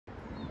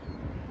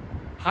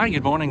Hi,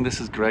 good morning.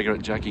 This is Gregor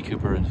at Jackie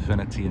Cooper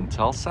Infiniti in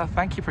Tulsa.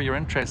 Thank you for your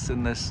interest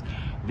in this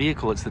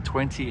vehicle. It's the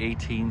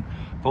 2018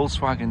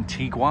 Volkswagen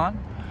Tiguan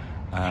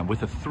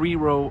with a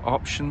 3-row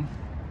option,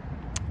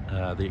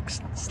 the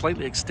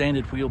slightly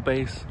extended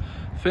wheelbase,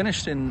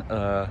 finished in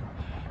a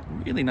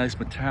really nice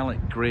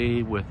metallic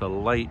grey with a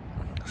light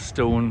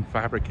stone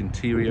fabric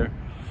interior.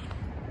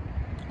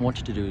 I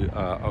wanted to do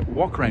a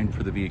walk around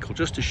for the vehicle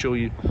just to show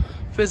you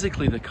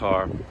physically the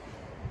car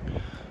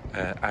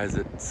as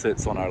it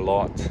sits on our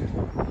lot.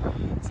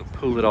 So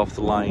pulled it off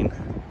the line,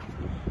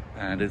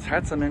 and it's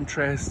had some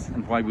interest,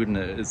 and why wouldn't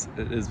it?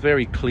 It is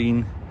very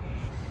clean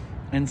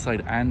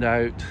inside and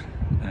out,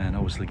 and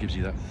obviously gives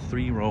you that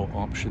 3-row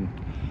option.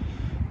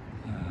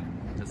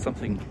 It's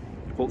something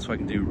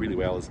Volkswagen do really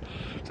well, is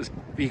just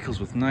vehicles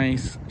with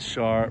nice,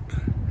 sharp,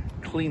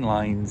 clean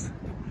lines,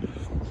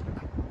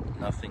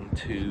 nothing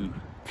too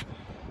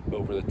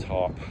over the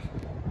top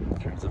in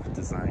terms of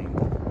design,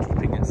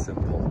 keeping it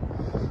simple.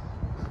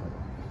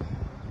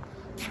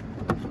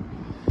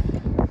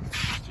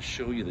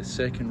 Show you the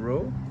second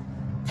row.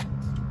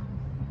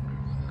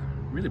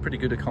 Really pretty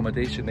good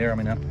accommodation there. I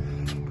mean, I'm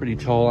pretty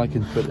tall, I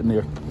can fit in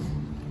there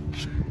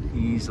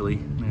easily.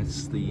 And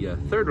it's the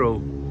third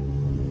row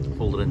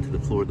folded into the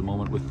floor at the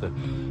moment with the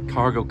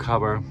cargo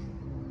cover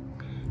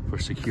for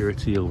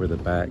security over the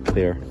back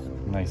there.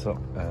 Nice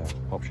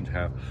option to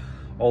have.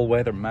 All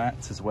weather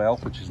mats as well,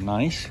 which is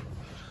nice.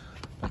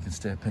 I can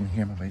step in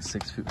here, I'm about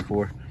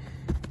 6'4".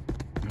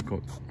 I've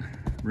got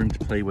room to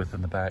play with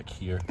in the back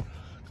here.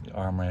 The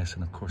armrest,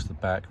 and of course the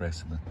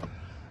backrest, and the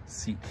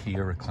seat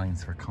here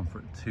reclines for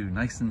comfort too.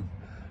 Nice and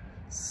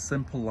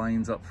simple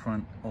lines up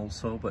front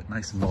also, but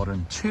nice and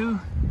modern too.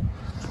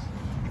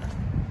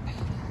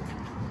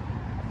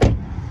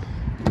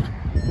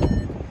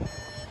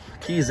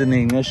 Keys in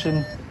the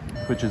ignition,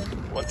 which is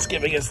what's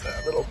giving us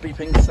that little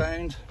beeping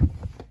sound.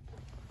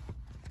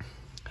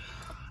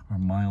 Our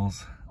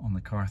miles on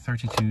the car,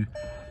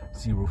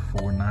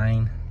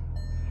 32,049.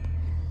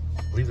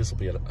 I believe this will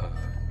be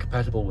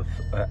compatible with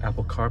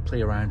Apple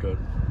CarPlay or Android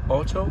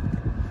Auto.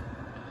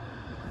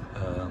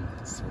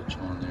 Let's switch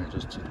on there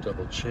just to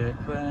double check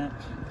that.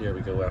 There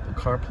we go, Apple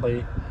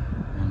CarPlay,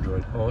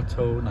 Android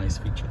Auto, nice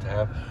feature to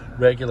have.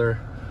 Regular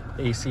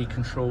AC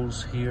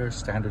controls here,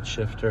 standard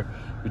shifter.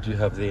 We do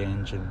have the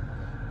engine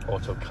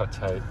auto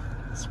cutout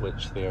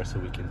switch there, so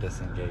we can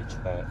disengage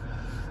that.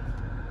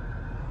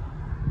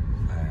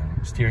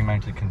 Steering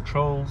mounted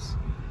controls,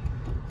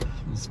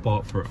 a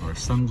spot for our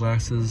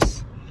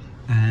sunglasses,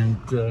 and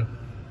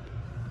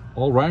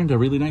all round a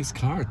really nice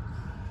car.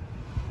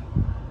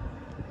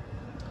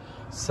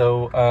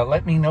 So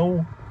let me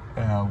know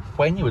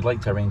when you would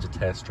like to arrange a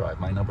test drive.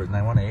 My number is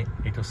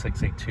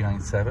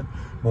 918-806-8297.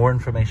 More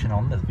information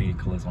on this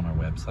vehicle is on our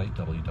website,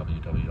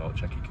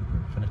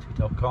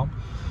 www.jackiecooper.com.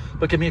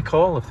 But give me a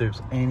call if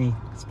there's any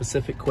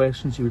specific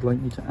questions you would like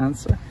me to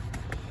answer.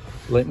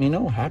 Let me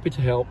know. Happy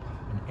to help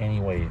in any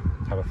way.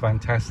 Have a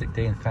fantastic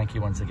day, and thank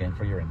you once again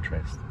for your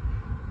interest.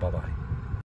 Bye-bye.